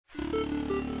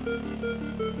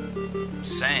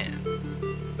saying.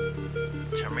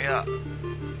 Turn me up.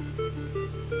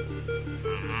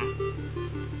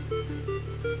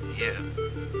 Yeah.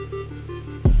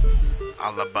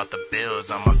 All about the bills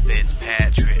on my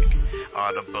Fitzpatrick.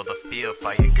 Audible the field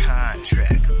for your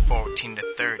contract.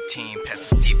 14-13, past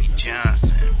the Stevie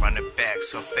Johnson. Run it back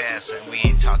so fast and we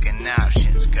ain't talking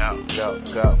options. Go, go,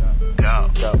 go, go,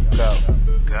 go, go,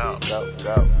 go, go,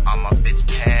 go. On my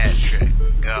Fitzpatrick.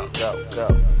 Go, go, go,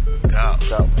 go,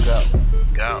 go, go,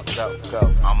 go, go,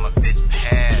 go. On my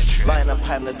Fitzpatrick. Line up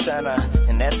high in the center,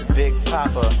 and that's a big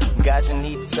papa. Got your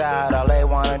neat side, all they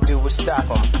wanna do is stop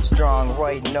 'em. Strong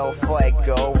right, no fight,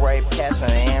 go right past 'em.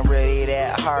 Ain't really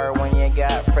that hard when you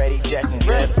got Freddie Jackson.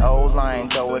 Good old line,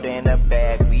 throw it in the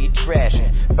bag, we trashing.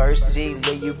 First seed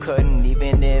that you couldn't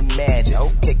even imagine.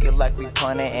 Oh, kick it like we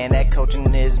punting, and that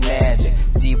coaching is magic.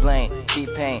 D-Blaine,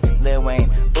 T-Pain, Lil Wayne,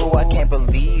 ooh, I can't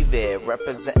believe it.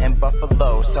 Representing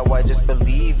Buffalo, so I just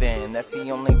believe in. That's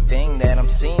the only thing that I'm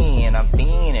seeing. I'm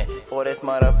fiending for this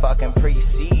motherfucking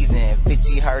preseason.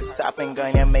 50 heart stopping,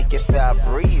 gonna make you stop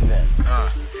breathing.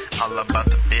 All about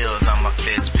the bills on my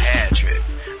Fitzpatrick.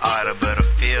 Audible the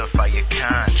field for your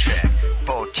contract.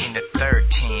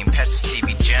 14-13, past the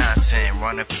Stevie Johnson.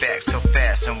 Run it back so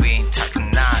fast and we ain't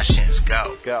talking options.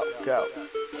 Go, Go, go,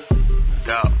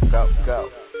 go, go, go,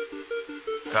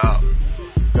 go,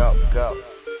 go, go,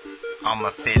 on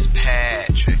my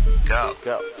Fitzpatrick. Go,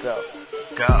 go, go,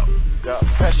 go, go.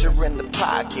 Pressure in the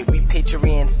pocket, we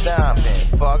Patreon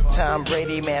stomping. Fuck Tom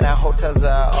Brady, man, our hotels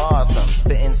are awesome.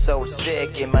 Spitting so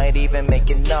sick, it might even make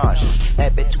it nauseous.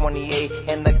 Habit 28,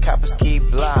 and the coppers keep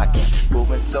blocking.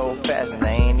 Moving so fast, and they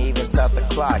ain't even stopped the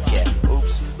clock yet.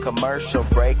 Oops, commercial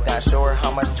break, not sure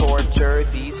how much torture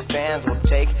these fans will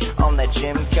take on that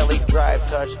Jim Kelly drive.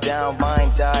 Touchdown,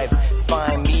 line dive.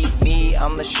 Fine, meet me,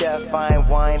 I'm the chef, fine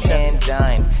wine and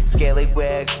dine.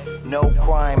 Scallywag, no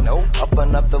crime, up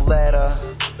and up the ladder,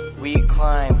 we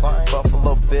climb.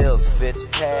 Buffalo Bills,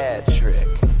 Fitzpatrick,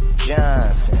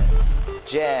 Johnson,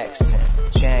 Jackson,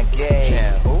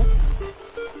 Changay.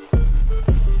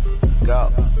 Go,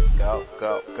 go,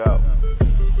 go, go,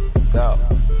 go,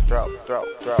 throw,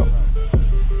 go.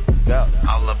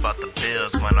 All about the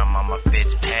bills when I'm on my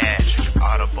Fitzpatrick.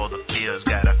 Audible the fields,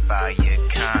 got a 5-year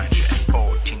contract.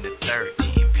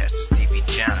 14-13, past the Stevie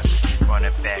Johnson. Run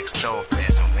it back so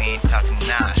fast and we ain't talking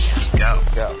options. Go,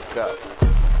 Go, go,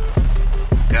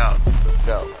 go,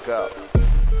 go, go,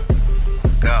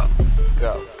 go,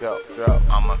 go, go, throw,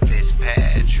 on my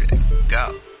Fitzpatrick.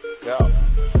 Go, go.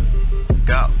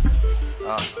 go.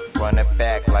 Run it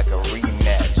back like a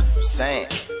rematch. Saying,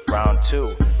 round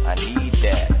 2, I need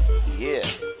that. Yeah,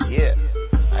 yeah,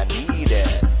 I need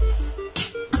that.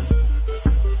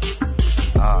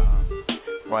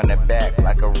 Run it back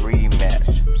like a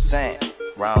rematch. Saying,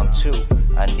 round 2,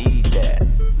 I need that.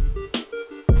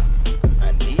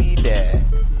 I need that.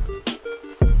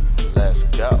 Let's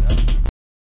go.